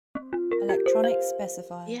Electronic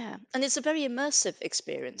Specifier. Yeah, and it's a very immersive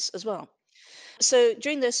experience as well. So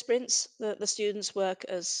during those sprints, the students work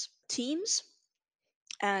as teams,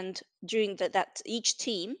 and during that each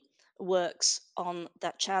team works on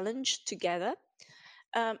that challenge together.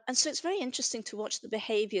 And so it's very interesting to watch the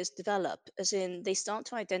behaviors develop, as in they start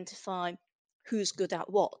to identify who's good at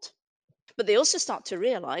what. But they also start to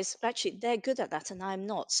realize actually they're good at that and I'm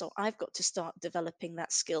not. So I've got to start developing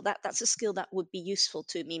that skill. That's a skill that would be useful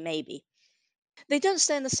to me, maybe. They don't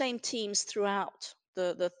stay in the same teams throughout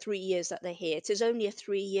the 3 years that they're here. It is only a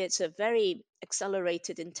 3 year, it's a very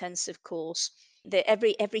accelerated, intensive course.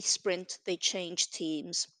 Every sprint they change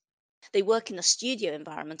teams. They work in a studio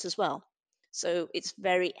environment as well. So it's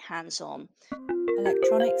very hands on.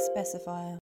 Electronic Specifier.